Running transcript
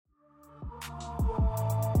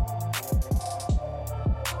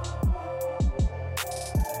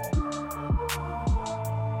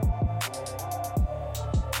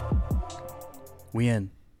We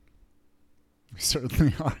in. We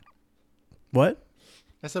certainly are. What?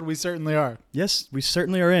 I said we certainly are. Yes, we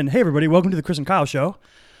certainly are in. Hey, everybody. Welcome to the Chris and Kyle Show.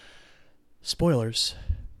 Spoilers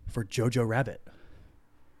for Jojo Rabbit.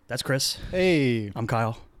 That's Chris. Hey. I'm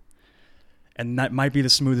Kyle. And that might be the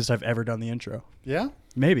smoothest I've ever done the intro. Yeah?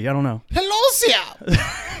 Maybe. I don't know. Hello, Sia.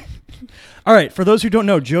 All right. For those who don't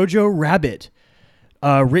know, Jojo Rabbit,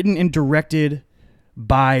 written and directed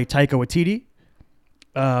by Taika Waititi,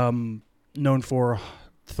 known for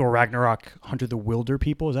Thor Ragnarok, Hunt of the Wilder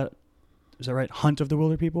People. Is that right? Hunt of the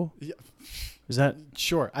Wilder People? Yeah. Is that?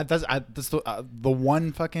 Sure. That's the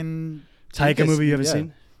one fucking Taika movie you haven't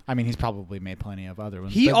seen? I mean, he's probably made plenty of other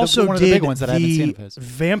ones. He but also one of did the big ones that I haven't seen of his.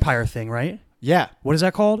 vampire thing, right? Yeah. What is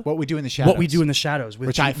that called? What We Do in the Shadows. What We Do in the Shadows, with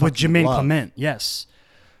Which I with Jermaine love. Clement. Yes.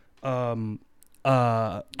 There's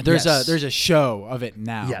a show of it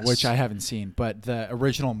now, Yes. which I haven't seen, but the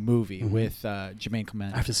original movie with Jermaine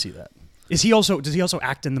Clement. I have to see that. Does he also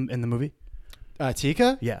act in the movie?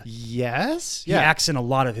 Tika? Yeah. Yes. He acts in a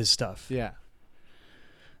lot of his stuff. Yeah.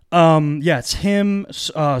 Yeah, it's him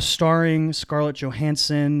starring Scarlett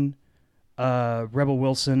Johansson, Rebel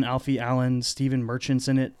Wilson, Alfie Allen, Stephen Merchant's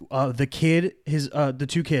in it. The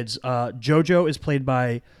two kids. Jojo is played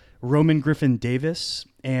by Roman Griffin Davis,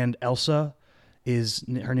 and Elsa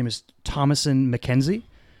her name is Thomasin McKenzie,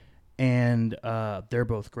 and they're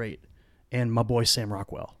both great. And my boy Sam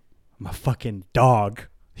Rockwell, my fucking dog.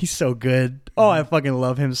 He's so good. Oh, I fucking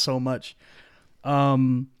love him so much.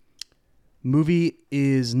 Movie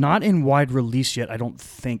is not in wide release yet, I don't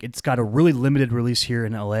think. It's got a really limited release here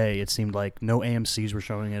in LA. It seemed like no AMCs were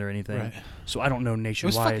showing it or anything. Right. So I don't know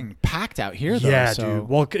nationwide. It was fucking packed out here, though. Yeah, so. dude.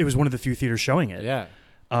 Well, it was one of the few theaters showing it. Yeah.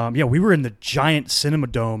 Yeah, we were in the giant cinema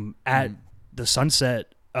dome at the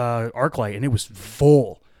Sunset ArcLight, and it was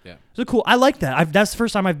full. Yeah. It was cool. I like that. That's the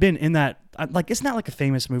first time I've been in that. Isn't that like a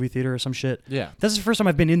famous movie theater or some shit? Yeah. That's the first time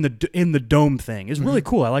I've been in the dome thing. It's really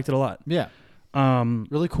cool. I liked it a lot. Yeah.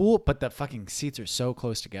 Really cool, but the fucking seats are so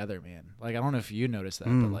close together, man. Like, I don't know if you noticed that,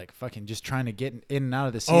 but like fucking just trying to get in and out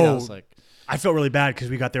of the seat, I was like, I felt really bad because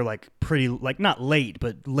we got there like pretty, like not late,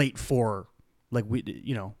 but late for like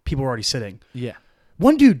people were already sitting. Yeah.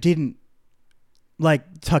 One dude didn't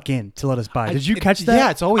like tuck in to let us by. Did you catch that? Yeah,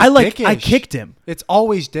 it's always dickish. I kicked him. It's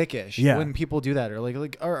always dickish Yeah. when people do that. Or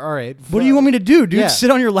like all right. What do you want me to do, dude? Yeah. Sit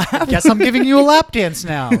on your lap? Guess I'm giving you a lap dance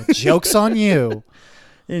now. Joke's on you.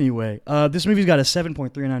 Anyway, this movie's got a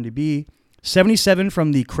 7.3 on IMDb, 77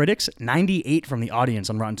 from the critics, 98 from the audience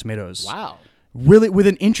on Rotten Tomatoes. Wow. Really, with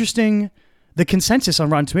an interesting... The consensus on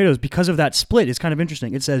Rotten Tomatoes, because of that split, is kind of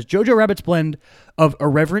interesting. It says, Jojo Rabbit's blend of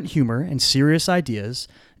irreverent humor and serious ideas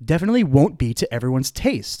definitely won't be to everyone's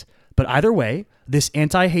taste. But either way, this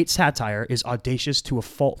anti-hate satire is audacious to a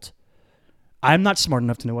fault. I'm not smart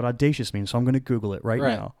enough to know what audacious means, so I'm going to Google it right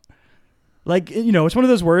now. Like, it's one of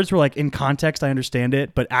those words where, like, in context, I understand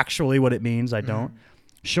it, but actually what it means, I don't.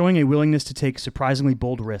 Showing a willingness to take surprisingly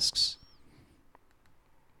bold risks.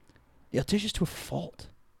 Yeah, audacious to a fault.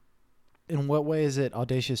 In what way is it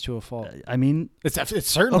audacious to a fault? I mean... It's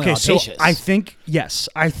certainly audacious. So I think, yes.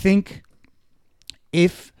 I think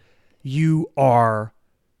if you are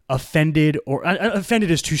offended, or... offended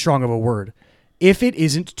is too strong of a word. If it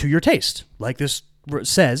isn't to your taste, like this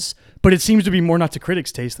says... But it seems to be more not to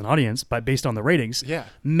critics' taste than audience, based on the ratings. Yeah.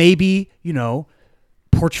 Maybe,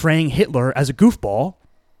 portraying Hitler as a goofball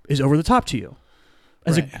is over the top to you.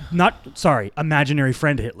 As imaginary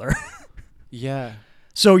friend Hitler. Yeah.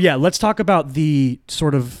 So, yeah, let's talk about the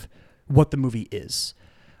sort of what the movie is.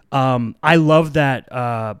 I love that,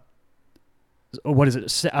 what is it,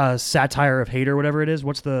 satire of hate or whatever it is.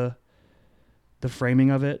 What's the framing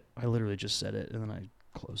of it? I literally just said it, and then I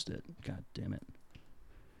closed it. God damn it.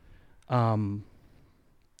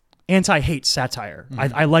 Anti-hate satire.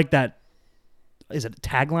 I like that. Is it a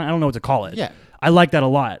tagline? I don't know what to call it. Yeah. I like that a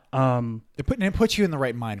lot. It puts you in the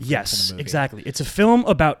right mind. Yes, for the movie. exactly. It's a film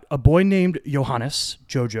about a boy named Johannes,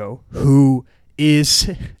 Jojo, who is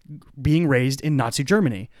being raised in Nazi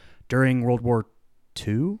Germany during World War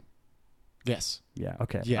II. Yes. Yeah.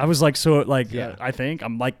 Okay. Yeah. I was like, Yeah. I think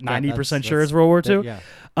I'm like 90% sure it's World War II. Yeah.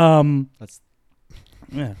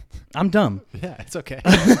 Yeah. I'm dumb. Yeah, it's okay.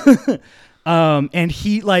 And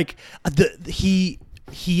he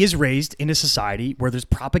is raised in a society where there's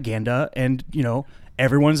propaganda and,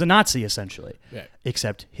 everyone's a Nazi essentially. Yeah.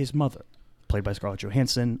 Except his mother, played by Scarlett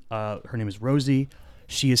Johansson. Her name is Rosie.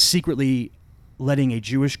 She is secretly letting a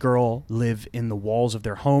Jewish girl live in the walls of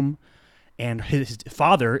their home, and his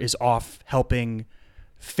father is off helping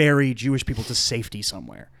ferry Jewish people to safety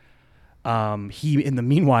somewhere. He, in the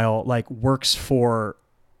meanwhile, works for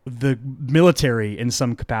the military in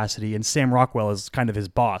some capacity, and Sam Rockwell is kind of his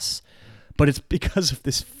boss. but it's because of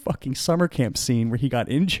this fucking summer camp scene where he got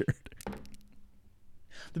injured.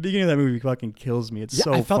 The beginning of that movie fucking kills me. It's so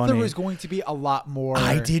funny. I thought there was going to be a lot more.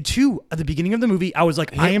 I did too. At the beginning of the movie, I was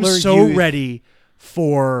like, I am Hitler so Youth. ready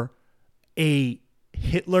for a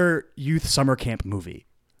Hitler Youth summer camp movie.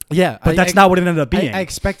 Yeah, But that's not what it ended up being. I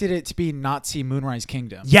expected it to be Nazi Moonrise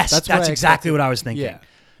Kingdom. Yes, that's exactly what I was thinking. Yeah.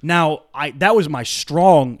 Now, that was my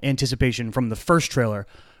strong anticipation from the first trailer.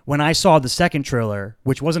 When I saw the second trailer,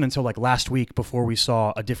 which wasn't until like last week before we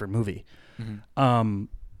saw a different movie,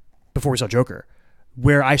 before we saw Joker,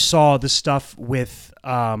 where I saw the stuff with,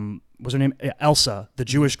 what's her name? Elsa, the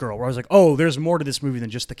Jewish girl, where I was like, oh, there's more to this movie than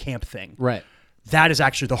just the camp thing. Right. That is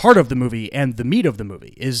actually the heart of the movie, and the meat of the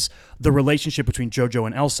movie is the relationship between Jojo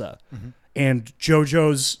and Elsa. And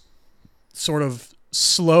Jojo's sort of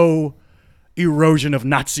slow erosion of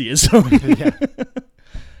Nazism.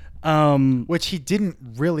 Which he didn't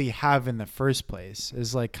really have in the first place.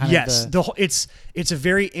 Is like kind yes, of the whole, it's a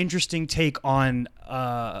very interesting take on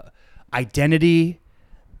identity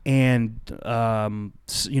and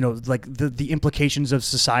like the implications of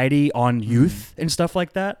society on youth and stuff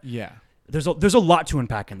like that. Yeah. There's a lot to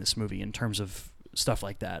unpack in this movie in terms of stuff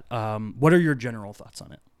like that. What are your general thoughts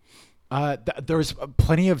on it? There's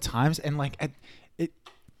plenty of times, and like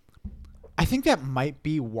I think that might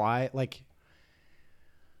be why like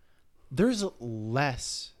there's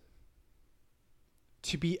less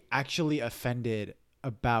to be actually offended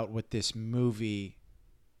about with this movie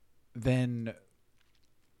than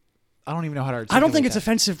I don't even know how to articulate I don't think it's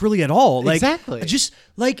offensive really at all. Like, exactly. Just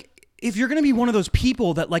like if you're gonna be one of those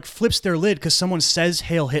people that like flips their lid because someone says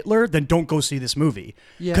 "Hail Hitler," then don't go see this movie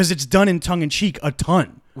because it's done in tongue in cheek a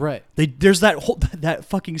ton. Right. There's that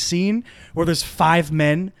fucking scene where there's 5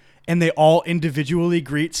 men and they all individually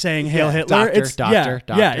greet saying "Hail Hitler." Doctor,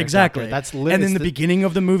 exactly. That's and in the beginning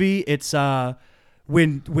of the movie, it's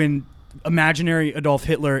when imaginary Adolf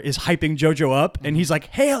Hitler is hyping Jojo up and he's like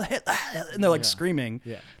 "Hail Hitler," and they're like screaming.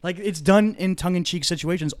 Yeah. Like it's done in tongue in cheek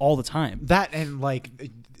situations all the time. That and like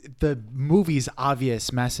the movie's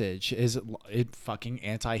obvious message is it fucking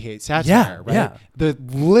anti-hate satire, right? Yeah. The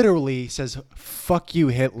literally says "fuck you,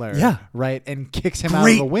 Hitler," right, and kicks him out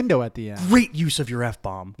of the window at the end. Great use of your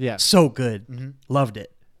F-bomb. Yeah, so good. Loved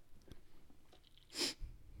it.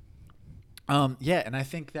 Yeah, and I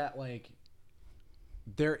think that like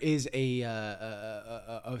there is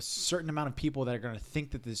a certain amount of people that are going to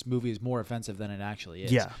think that this movie is more offensive than it actually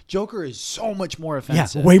is. Yeah. Joker is so much more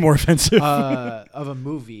offensive. Yeah, way more offensive. Of a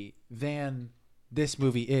movie than this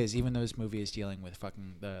movie is, even though this movie is dealing with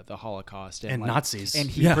fucking the Holocaust and like, Nazis. And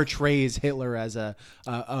he portrays Hitler as a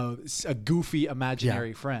goofy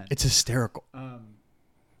imaginary friend. It's hysterical.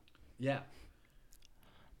 Yeah.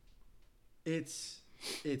 It's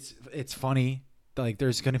funny. Like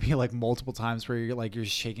there's gonna be like multiple times where you're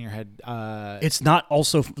shaking your head. It's not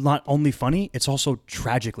only funny, it's also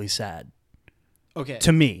tragically sad. Okay.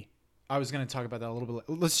 To me. I was gonna talk about that a little bit.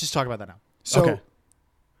 Let's just talk about that now. So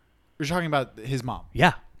we're talking about his mom.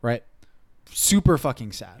 Yeah. Right? Super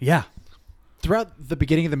fucking sad. Yeah. Throughout the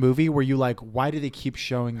beginning of the movie, were you like, why do they keep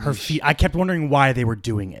showing her feet? I kept wondering why they were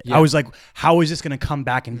doing it. Yeah. I was like, how is this gonna come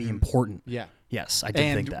back and be important? Yeah. Yes, I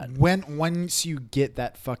did think that. Once you get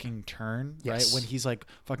that fucking turn, right? When he's like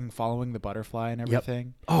fucking following the butterfly and everything.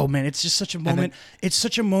 Yep. Oh man, it's just such a moment. It's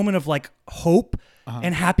such a moment of like hope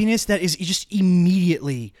and happiness that is just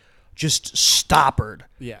immediately just stoppered.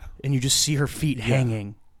 Yeah. And you just see her feet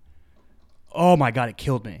hanging. Oh my God, it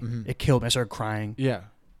killed me. It killed me. I started crying. Yeah.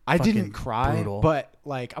 I didn't cry, brutal. But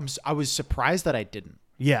like I was surprised that I didn't.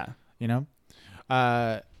 Yeah. You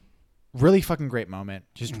know? Really fucking great moment.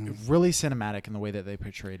 Just really cinematic in the way that they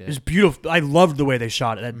portrayed it. It's beautiful. I loved the way they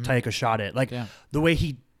shot it. That Taika shot it. Like the way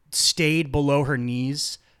he stayed below her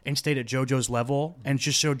knees and stayed at Jojo's level and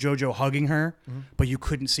just showed Jojo hugging her, but you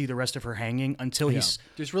couldn't see the rest of her hanging until he just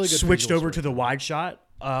really good switched over to the wide shot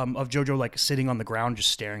of Jojo like sitting on the ground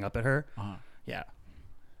just staring up at her. Yeah.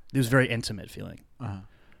 It was very intimate feeling. Yeah.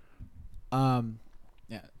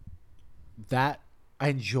 That I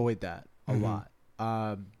enjoyed that a lot.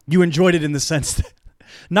 You enjoyed it in the sense that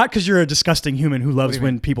not because you're a disgusting human who loves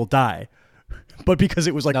when people die, but because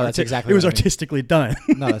it was like it was artistically done.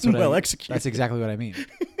 No, that's what well executed. That's exactly what I mean.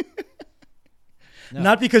 No.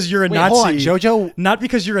 Not because you're a Nazi, hold on, Jojo. Not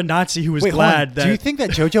because you're a Nazi who was glad that. Do you think that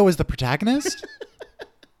Jojo was the protagonist?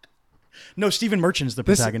 No, Stephen Merchant's the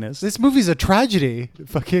protagonist. This movie's a tragedy.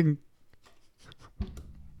 Fucking.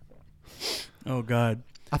 Oh God.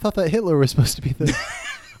 I thought that Hitler was supposed to be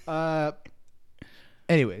the.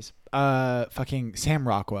 Anyways, fucking Sam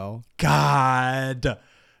Rockwell. God.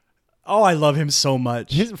 Oh, I love him so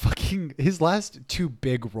much. His last two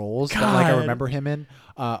big roles that like I God. remember him in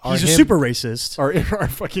are He's a him, super racist. are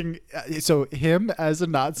fucking so him as a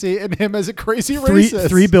Nazi and him as a crazy Three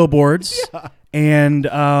racist. billboards. Yeah. And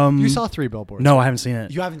You saw 3 billboards. no, I haven't seen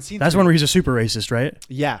it. You haven't seen That's 3? one where he's a super racist, right?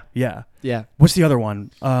 Yeah. Yeah. Yeah. What's the other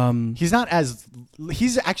one? He's not as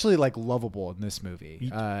he's actually like lovable in this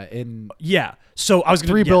movie. In Yeah. So I was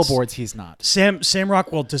gonna 3 yes. billboards, he's not. Sam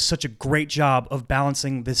Rockwell does such a great job of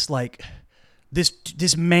balancing this like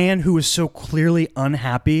this man who is so clearly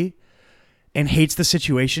unhappy and hates the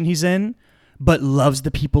situation he's in, but loves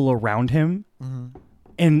the people around him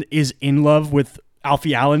and is in love with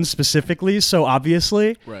Alfie Allen specifically, so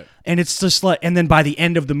obviously. Right. And it's just like, and then by the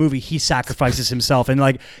end of the movie, he sacrifices himself and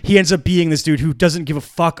like he ends up being this dude who doesn't give a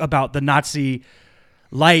fuck about the Nazi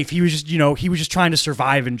life. He was just, he was just trying to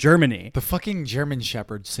survive in Germany. The fucking German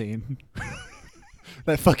Shepherd scene.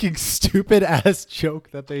 That fucking stupid ass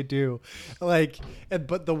joke that they do. Like,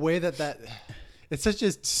 but the way that it's such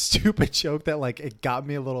a stupid joke that like it got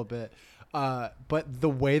me a little bit. But the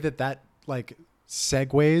way that like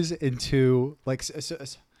segues into like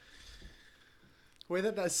way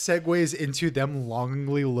that segues into them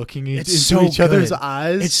longingly looking into so each other's good.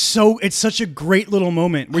 eyes. It's such a great little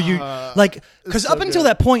moment where you like, because so up until good.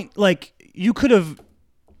 that point, like you could have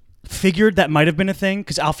figured that might have been a thing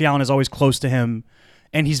because Alfie Allen is always close to him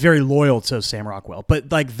and he's very loyal to Sam Rockwell.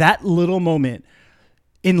 But like that little moment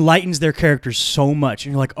enlightens their characters so much,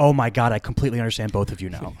 and you're like, oh my God, I completely understand both of you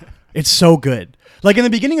now. It's so good. Like in the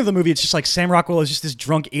beginning of the movie, it's just like Sam Rockwell is just this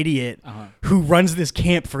drunk idiot who runs this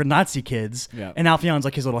camp for Nazi kids, and Alfie Allen's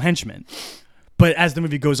like his little henchman. But as the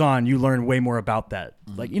movie goes on, you learn way more about that.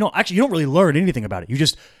 Like, actually, you don't really learn anything about it. You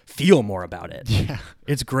just feel more about it. Yeah.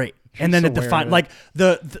 It's great. And then just at the aware of it. like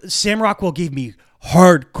the Sam Rockwell gave me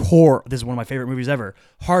hardcore. This is one of my favorite movies ever.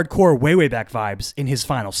 Hardcore way back vibes in his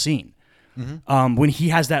final scene, when he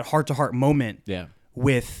has that heart-to-heart moment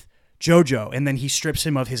with Jojo, and then he strips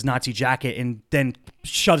him of his Nazi jacket and then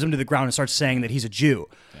shoves him to the ground and starts saying that he's a Jew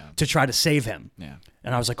to try to save him. Yeah.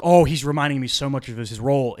 And I was like, oh, he's reminding me so much of his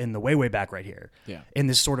role in the way back right here. Yeah. In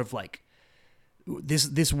this sort of like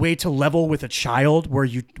this way to level with a child where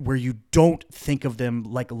you don't think of them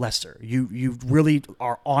like lesser. You really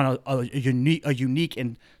are on a unique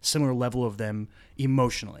and similar level of them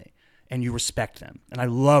emotionally, and you respect them. And I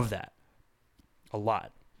love that a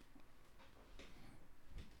lot.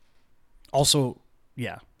 Also,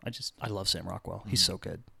 yeah, I love Sam Rockwell. He's so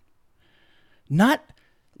good. Not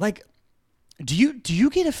like, do you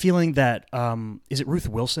get a feeling that is it Ruth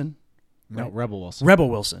Wilson? No, Right? Rebel Wilson. Rebel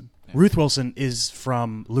Wilson. Yeah. Ruth Wilson is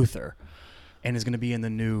from Luther and is going to be in the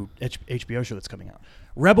new HBO show that's coming out.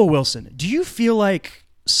 Rebel Wilson, do you feel like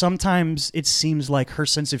sometimes it seems like her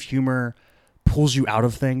sense of humor pulls you out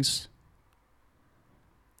of things?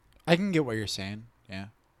 I can get what you're saying. Yeah.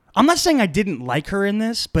 I'm not saying I didn't like her in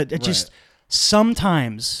this, but it just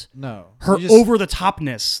sometimes No. her You just-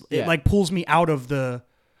 over-the-topness, it Yeah. like pulls me out of the...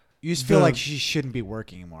 You just feel like she shouldn't be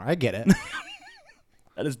working anymore. I get it.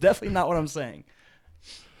 That is definitely not what I'm saying.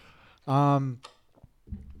 I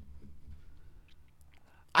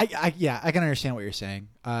can understand what you're saying.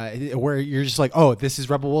 Where you're just like, oh, this is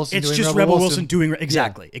Rebel Wilson. It's doing just Rebel Wilson doing...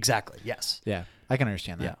 Exactly, yes. Yeah, I can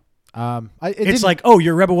understand that. Yeah. It It's didn't- like, oh,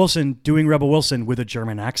 you're Rebel Wilson doing Rebel Wilson with a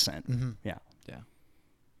German accent. Yeah. yeah.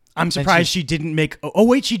 I'm surprised she didn't make... Oh,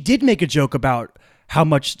 wait, she did make a joke about how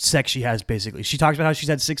much sex she has, basically. She talks about how she's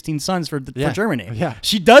had 16 sons for Germany. Yeah.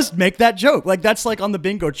 She does make that joke. Like, that's like on the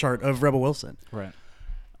bingo chart of Rebel Wilson. Right.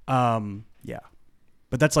 Yeah.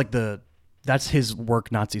 But that's like that's his work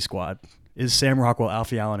Nazi squad, is Sam Rockwell,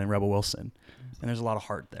 Alfie Allen, and Rebel Wilson. And there's a lot of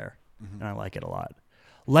heart there. And I like it a lot.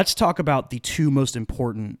 Let's talk about the two most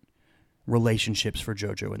important relationships for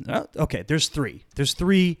Jojo. And okay, there's three. The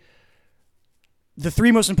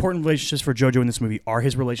three most important relationships for Jojo in this movie are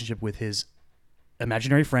his relationship with his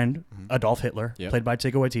imaginary friend, Adolf Hitler, played by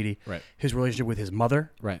Taika Waititi, Right. his relationship with his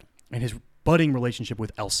mother, Right. and his budding relationship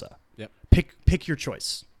with Elsa. Yep. Pick your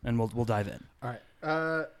choice, and we'll dive in. All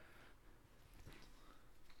right.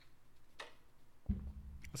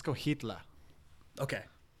 Let's go Hitler. Okay.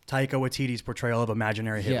 Taika Waititi's portrayal of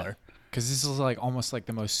imaginary Hitler. Because this is like almost like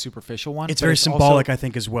the most superficial one. It's but very also- symbolic, I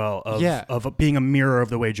think, as well, of Yeah. of being a mirror of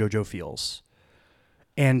the way Jojo feels.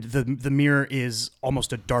 And the mirror is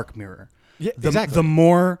almost a dark mirror. Yeah, The exactly.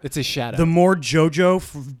 more It's a shadow. the more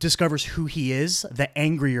Jojo discovers who he is, the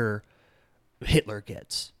angrier Hitler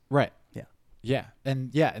gets. Right. Yeah.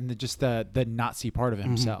 And just the Nazi part of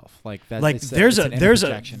himself, like that. Like it's there's it's a an there's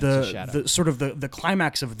inner a projection, it's a shadow. the sort of the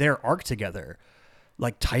climax of their arc together.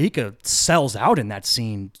 like Taika sells out in that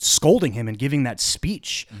scene, scolding him and giving that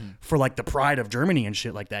speech for like the pride of Germany and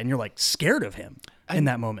shit like that. And you're like scared of him in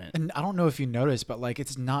that moment. And I don't know if you noticed, but like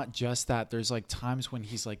it's not just that. There's like times when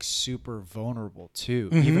he's like super vulnerable too.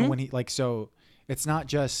 Even when he like, so it's not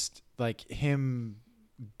just like him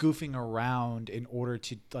goofing around in order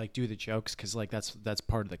to like do the jokes, because like that's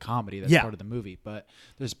part of the comedy, that's part of the movie. But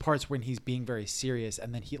there's parts when he's being very serious,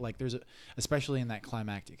 and then he like especially in that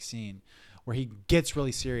climactic scene where he gets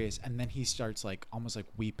really serious, and then he starts like almost like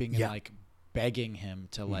weeping and like begging him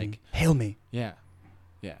to like hail me. Yeah.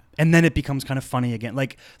 And then it becomes kind of funny again.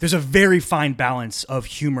 Like there's a very fine balance of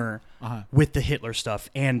humor with the Hitler stuff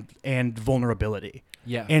and vulnerability.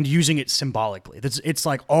 Yeah. And using it symbolically. It's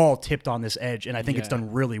like all tipped on this edge, and I think it's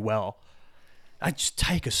done really well.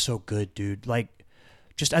 Taika's so good, dude. Like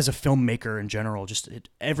just as a filmmaker in general, just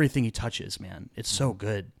everything he touches, man. It's so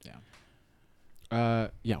good. Yeah.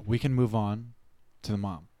 We can move on to the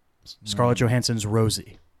mom. Scarlett Johansson's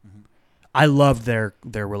Rosie. I love their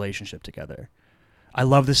relationship together. I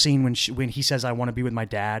love the scene when he says, "I want to be with my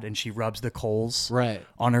dad," and she rubs the coals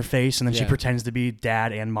on her face, and then she pretends to be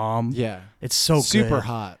dad and mom. Yeah. It's so super good.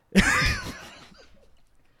 hot.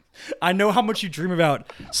 I know how much you dream about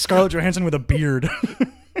Scarlett Johansson with a beard.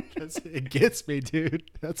 It gets me, dude.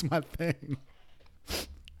 That's my thing.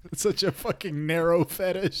 It's such a fucking narrow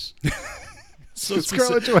fetish.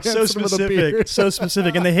 Scarlett Johansson with a beard. So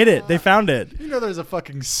specific, and they hit it. They found it. You know, there's a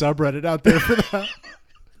fucking subreddit out there for that.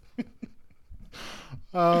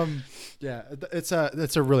 Yeah, it's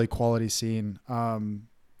a really quality scene.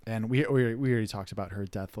 And we already talked about her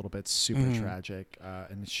death a little bit. Super tragic.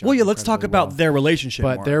 And well, yeah, let's talk about their relationship.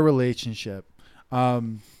 But more. Their relationship,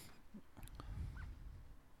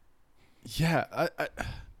 yeah,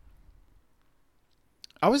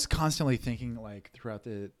 I was constantly thinking like throughout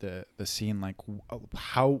the scene, like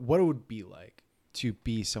what it would be like to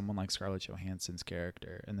be someone like Scarlett Johansson's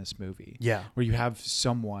character in this movie. Yeah, where you have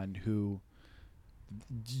someone who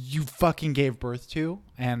you fucking gave birth to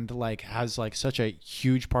and like has like such a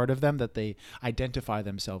huge part of them that they identify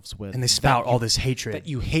themselves with, and they spout all this hatred that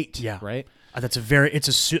you hate. Yeah, right. It's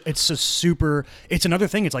another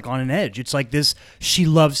thing. It's like on an edge. It's like this. She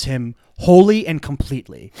loves him wholly and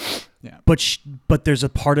completely. Yeah. But there's a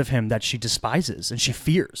part of him that she despises and she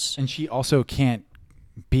fears. And she also can't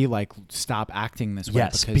be like, stop acting this way.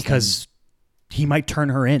 Yes, because he might turn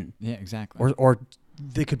her in. Yeah, exactly. Or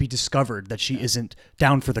they could be discovered that she isn't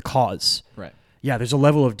down for the cause. Right. Yeah, there's a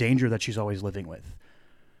level of danger that she's always living with.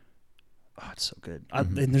 Oh, it's so good.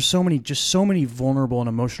 And there's so many vulnerable and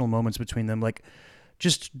emotional moments between them, like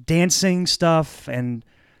just dancing stuff, and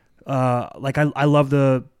like I love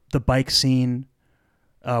the bike scene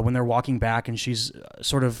when they're walking back, and she's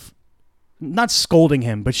sort of not scolding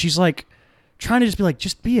him, but she's like trying to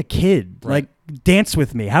just be a kid, right. Like dance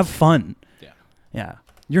with me, have fun. Yeah.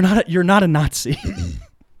 You're not a Nazi.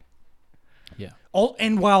 Yeah.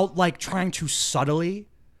 And while like trying to subtly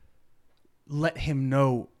let him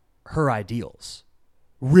know her ideals,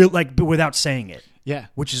 but without saying it. Yeah.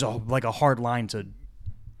 Which is a hard line to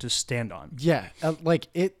stand on. Yeah. Like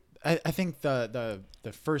it. I think the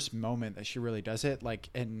first moment that she really does it, like,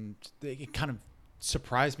 and it kind of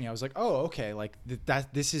surprised me. I was like, oh, okay, like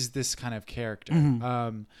this is this kind of character.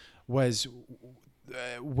 Was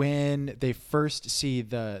when they first see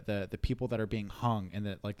the people that are being hung in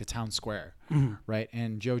the town square, right?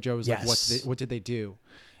 And Jojo was like, what did they do?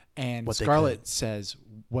 And Scarlett says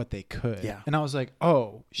what they could. Yeah. And I was like,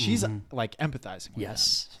 oh, she's like empathizing with them.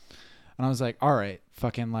 And I was like, all right,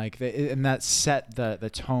 fucking like, and that set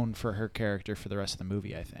the tone for her character for the rest of the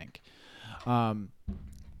movie, I think.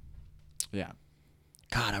 Yeah.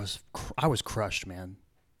 God, I was crushed, man.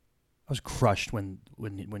 I was crushed when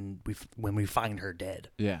we find her dead.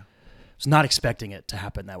 Yeah. I was not expecting it to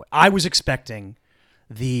happen that way. I was expecting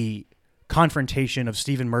the confrontation of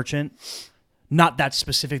Stephen Merchant, not that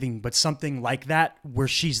specific thing, but something like that where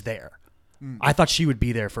she's there. I thought she would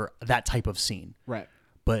be there for that type of scene. Right.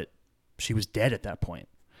 But she was dead at that point.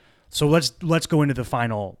 So let's go into the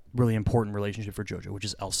final really important relationship for Jojo, which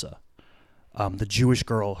is Elsa, the Jewish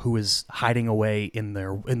girl who is hiding away in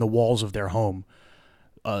the walls of their home,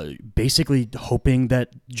 basically hoping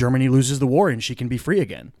that Germany loses the war and she can be free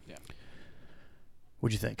again. Yeah.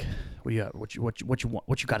 What'd you think? What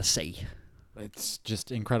you got to say? It's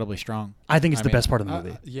just incredibly strong. I think it's the best part of the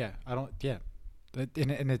movie.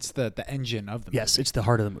 And it's the engine of the movie. Yes, it's the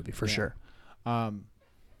heart of the movie for sure.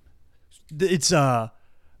 It's I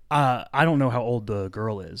don't know how old the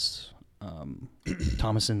girl is,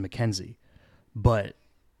 Thomasin McKenzie, but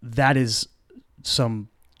that is some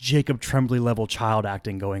Jacob Tremblay level child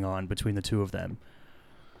acting going on between the two of them.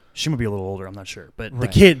 She might be a little older. I'm not sure, but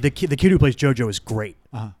Right. the kid who plays Jojo is great.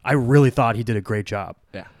 I really thought he did a great job.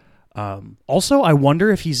 Yeah. Also, I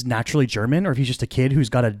wonder if he's naturally German or if he's just a kid who's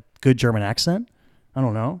got a good German accent. I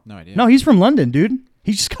don't know. No idea. No, he's from London, dude.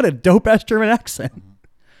 He's just got a dope ass German accent.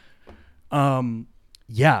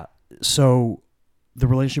 Yeah. So the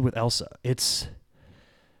relationship with Elsa, it's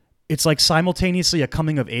like simultaneously a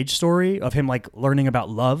coming of age story of him like learning about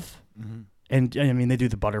love, and I mean they do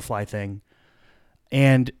the butterfly thing,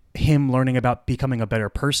 and him learning about becoming a better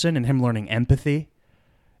person, and him learning empathy,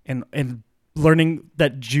 and learning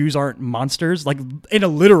that Jews aren't monsters, like in a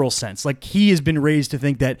literal sense. Like he has been raised to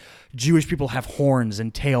think that Jewish people have horns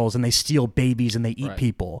and tails and they steal babies and they eat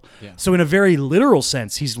people. Yeah. So in a very literal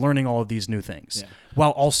sense, he's learning all of these new things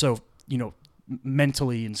while also,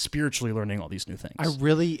 mentally and spiritually learning all these new things. I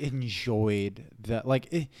really enjoyed that.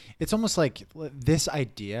 Like, it's almost like this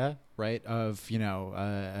idea, right, of,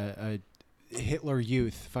 a Hitler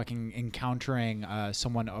Youth fucking encountering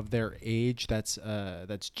someone of their age that's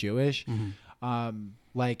Jewish,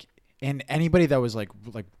 like, and anybody that was like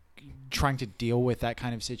trying to deal with that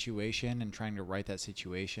kind of situation and trying to write that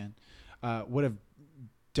situation would have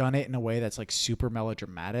done it in a way that's like super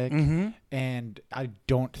melodramatic, and I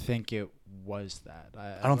don't think it was that.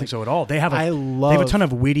 I don't think so at all. They have they have a ton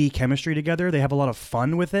of witty chemistry together. They have a lot of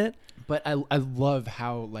fun with it. But I love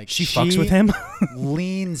how like she fucks with him,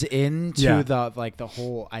 leans into the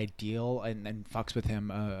whole ideal and fucks with him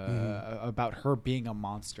about her being a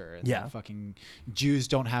monster. And that fucking Jews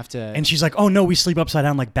don't have to. And she's like, "Oh no, we sleep upside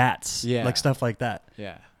down like bats." Yeah, like stuff like that.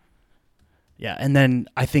 Yeah. Yeah, and then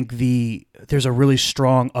I think there's a really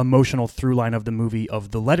strong emotional through line of the movie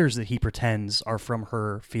of the letters that he pretends are from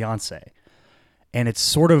her fiance, and it's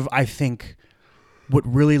sort of, I think, what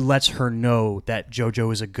really lets her know that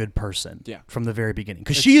Jojo is a good person from the very beginning.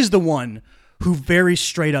 Because she is the one who very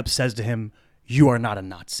straight up says to him, "You are not a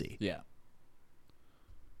Nazi." Yeah.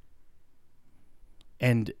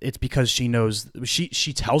 And it's because she knows, she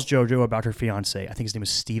tells Jojo about her fiance. I think his name is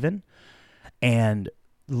Steven. And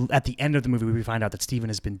at the end of the movie, we find out that Steven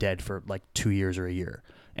has been dead for like 2 years or a year.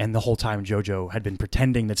 And the whole time Jojo had been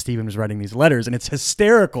pretending that Steven was writing these letters, and it's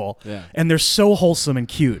hysterical. Yeah. And they're so wholesome and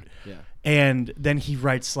cute. Yeah. And then he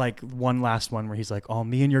writes like one last one where he's like, "Oh,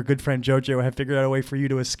 me and your good friend Jojo have figured out a way for you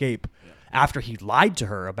to escape," after he lied to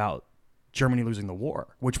her about Germany losing the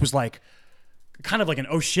war, which was like kind of like an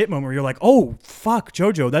oh shit moment where you're like, "Oh fuck,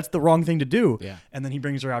 Jojo, that's the wrong thing to do." Yeah. And then he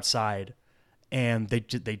brings her outside and they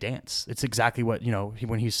dance. It's exactly what,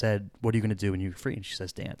 when he said, "What are you going to do when you're free?" And she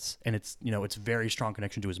says, "Dance." And it's, it's a very strong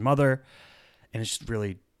connection to his mother, and it's just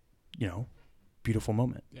really, beautiful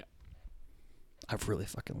moment. Yeah. I've really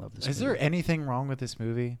fucking loved this Is movie. there anything wrong with this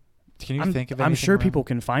movie? Can you think of anything I'm sure wrong? people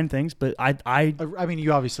can find things, but I mean,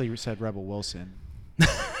 you obviously said Rebel Wilson,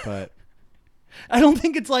 but I don't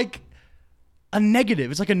think it's like a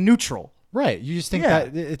negative. It's like a neutral. right. You just think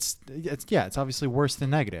that it's obviously worse than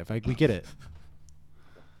negative. We get it.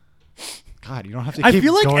 God, you don't have to. I keep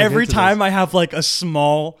feel like going every into time this. I have like a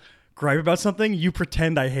small gripe about something, you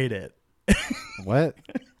pretend I hate it. What?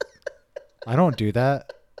 I don't do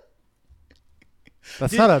that.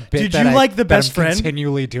 That's Did- not a bit. did that you I- like The that Best I'm Friend?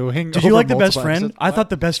 Continually doing. Did you over like The Best multiple Friend? episodes? I What? thought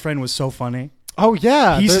The Best Friend was so funny. Oh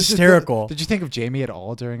yeah, He's hysterical. Did you think of Jamie at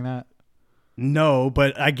all during that? No,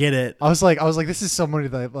 but I get it. I was like, this is somebody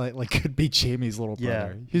that like could be Jamie's little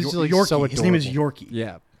brother. He's just, like Yorkie. so adorable. His name is Yorkie.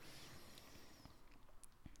 Yeah.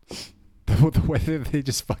 The way that they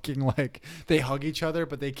just fucking like they hug each other,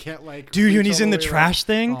 but they can't like. Dude, when reach he's all in the way trash around.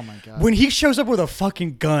 thing, Oh my god! when he shows up with a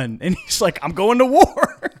fucking gun and he's like, "I'm going to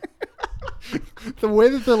war." the way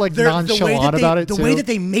that they're like nonchalant about it, the too. way that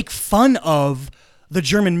they make fun of the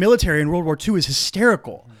German military in World War II is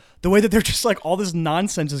hysterical. The way that they're just like all this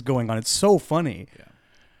nonsense is going on, it's so funny. Yeah.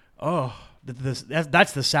 Oh,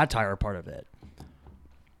 that's the satire part of it.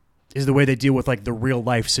 Is the way they deal with like the real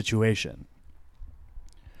life situation.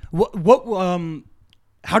 How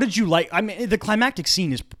did you like? I mean, the climactic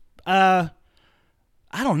scene is, I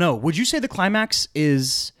don't know. Would you say the climax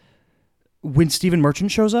is when Stephen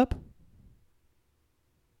Merchant shows up?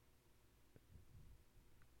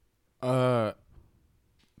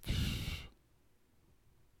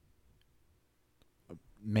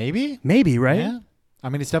 Maybe, right? Yeah. I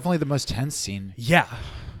mean, it's definitely the most tense scene. Yeah,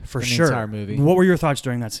 for in the sure. entire movie. What were your thoughts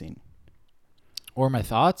during that scene? Or my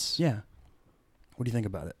thoughts? Yeah. What do you think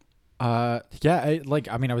about it? I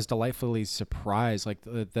was delightfully surprised, like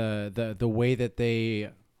the way that they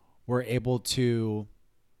were able to,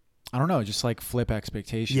 I don't know, just like flip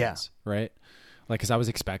expectations. Yeah. Right. Like, because I was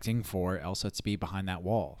expecting for Elsa to be behind that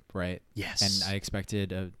wall, right? Yes. And I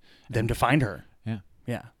expected them to find her. Yeah.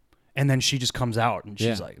 Yeah. And then she just comes out and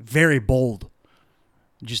she's Yeah. like very bold.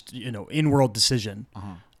 just in-world decision.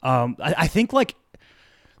 I think like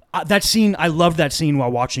that scene. I loved that scene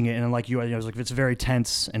while watching it, and like I was like, it's very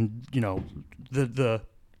tense, and the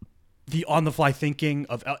on the fly thinking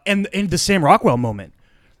of and the Sam Rockwell moment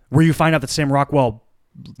where you find out that Sam Rockwell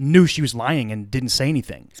knew she was lying and didn't say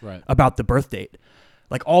anything about the birth date.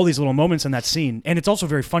 Like all these little moments in that scene, and it's also a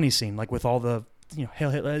very funny scene, like with all the Hail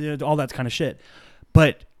Hitler, all that kind of shit.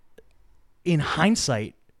 But in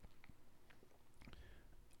hindsight,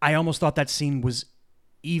 I almost thought that scene was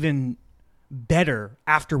even better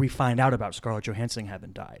after we find out about Scarlett Johansson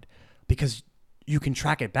having died, because you can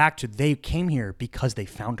track it back to they came here because they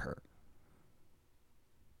found her,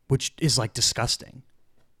 which is like disgusting.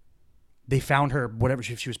 They found her, whatever,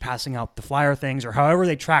 she was passing out the flyer things or however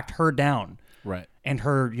they tracked her down. Right. And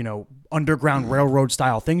her, underground railroad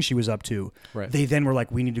style thing she was up to. Right. They then were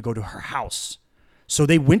like, we need to go to her house. So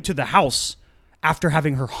they went to the house after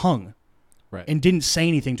having her hung. Right. And didn't say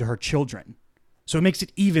anything to her children. So it makes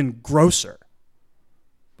it even grosser.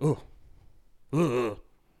 Ugh. Ugh.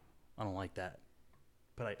 I don't like that.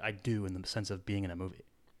 But I do in the sense of being in a movie.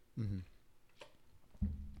 Mm-hmm.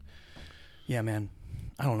 Yeah, man.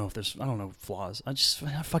 I don't know flaws. I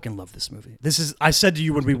fucking love this movie. I said to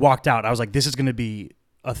you when we walked out, I was like, this is going to be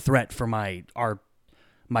a threat for my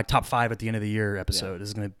top 5 at the end of the year episode.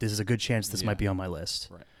 Yeah. This is a good chance this might be on my list.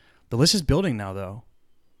 Right. The list is building now, though.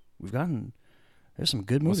 There's some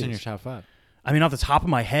good movies. What's in your top 5? I mean, off the top of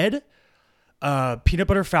my head, Peanut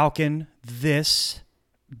Butter Falcon, this,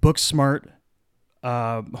 Booksmart,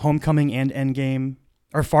 Homecoming and Endgame,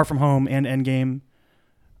 or Far From Home and Endgame.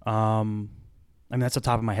 I mean, that's the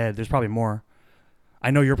top of my head. There's probably more.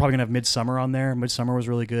 I know you're probably gonna have Midsummer on there. Midsummer was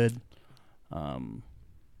really good.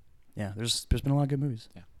 Yeah, there's been a lot of good movies.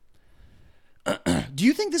 Yeah. Do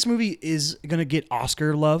you think this movie is gonna get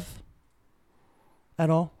Oscar love at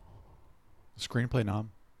all? Screenplay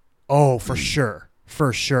nom. Oh, for sure.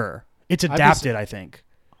 For sure. It's adapted, I think.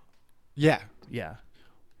 Yeah. Yeah.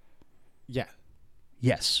 Yeah.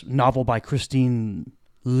 Yes. Novel by Christine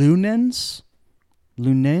Lunens.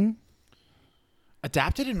 Lunen?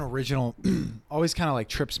 Adapted and original always kind of like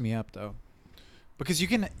trips me up though. Because you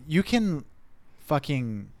can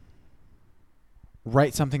fucking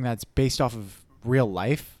write something that's based off of real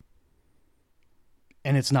life.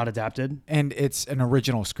 And it's not adapted? And it's an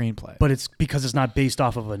original screenplay. But it's because it's not based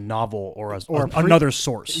off of a novel or another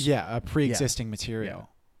source. Yeah, a pre-existing material. Yeah.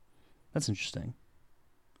 That's interesting.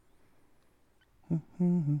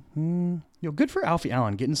 Yo, good for Alfie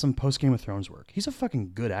Allen getting some post-Game of Thrones work. He's a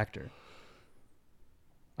fucking good actor.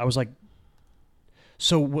 I was like...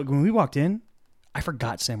 So when we walked in, I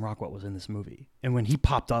forgot Sam Rockwell was in this movie. And when he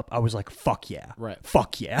popped up, I was like, fuck yeah. Right.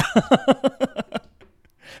 Fuck yeah.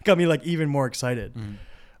 Got me like even more excited.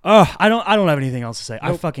 I don't have anything else to say.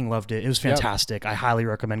 Nope. I fucking loved it. It was fantastic. Yep. I highly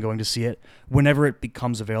recommend going to see it whenever it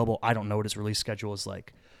becomes available. I don't know what its release schedule is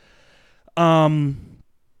like.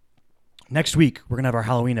 Next week we're gonna have our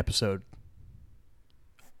Halloween episode,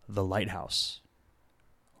 The Lighthouse.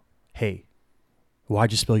 Hey,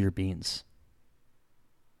 why'd you spill your beans?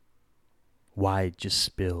 Why'd you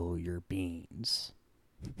spill your beans?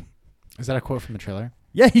 Is that a quote from the trailer?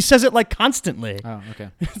 Yeah, he says it like constantly. Oh, okay.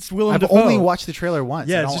 It's Willem I've Dafoe. only watched the trailer once.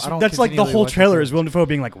 Yeah, that's like the whole trailer is Willem Dafoe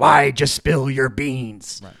being like, "Why'd you spill your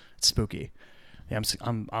beans?" Right. It's spooky. Yeah,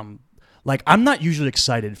 I'm not usually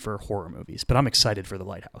excited for horror movies, but I'm excited for The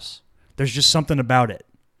Lighthouse. There's just something about it.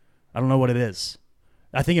 I don't know what it is.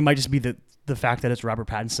 I think it might just be the fact that it's Robert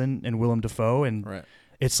Pattinson and Willem Dafoe, and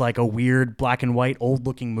it's like a weird black and white old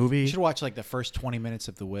looking movie. You should watch like the first 20 minutes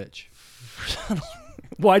of The Witch.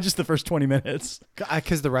 Why just the first 20 minutes?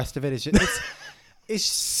 Because the rest of it is just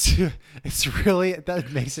it's really,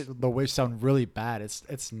 that makes The Witch sound really bad.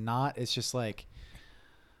 It's not. It's just like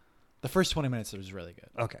the first 20 minutes was really good.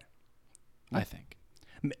 Okay, I think.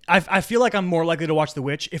 I feel like I'm more likely to watch The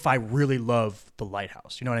Witch if I really love The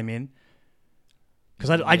Lighthouse. You know what I mean?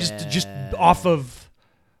 Because I just off of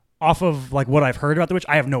like what I've heard about The Witch,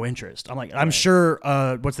 I have no interest. I'm like, I'm sure.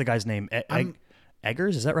 What's the guy's name?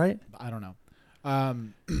 Eggers? Is that right? I don't know.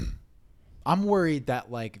 I'm worried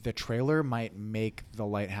that like the trailer might make The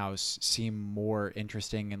Lighthouse seem more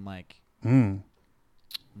interesting and like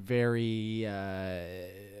very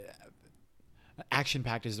action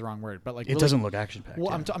packed is the wrong word, but like it doesn't look action packed. Well,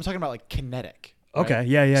 yeah. I'm talking about like kinetic. Okay, right?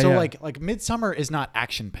 yeah. So like Midsummer is not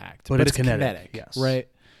action packed, but it's kinetic. Yes, right.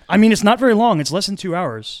 I mean, it's not very long. It's less than 2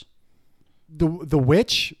 hours. The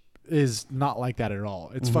Witch is not like that at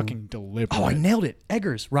all. It's fucking deliberate. Oh, I nailed it.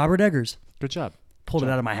 Eggers, Robert Eggers. Good job. Pulled it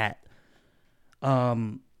out of my hat. I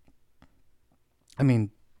mean,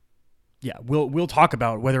 yeah, we'll talk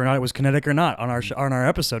about whether or not it was kinetic or not on our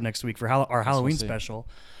episode next week for our Halloween special.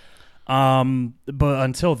 But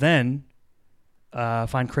until then,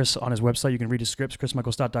 find Chris on his website. You can read his scripts,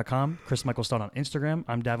 chrismichaelstott.com. Chris Michael Stott on Instagram.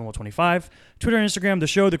 I'm Davin125. Twitter and Instagram, the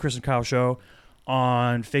show, The Chris and Kyle Show.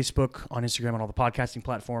 On Facebook, on Instagram, on all the podcasting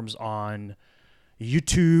platforms, on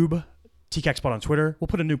YouTube, TCAC Spot on Twitter. We'll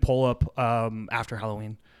put a new poll up after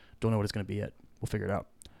Halloween. Don't know what it's going to be yet. We'll figure it out.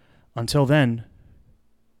 Until then,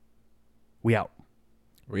 we out.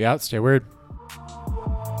 We out. Stay weird.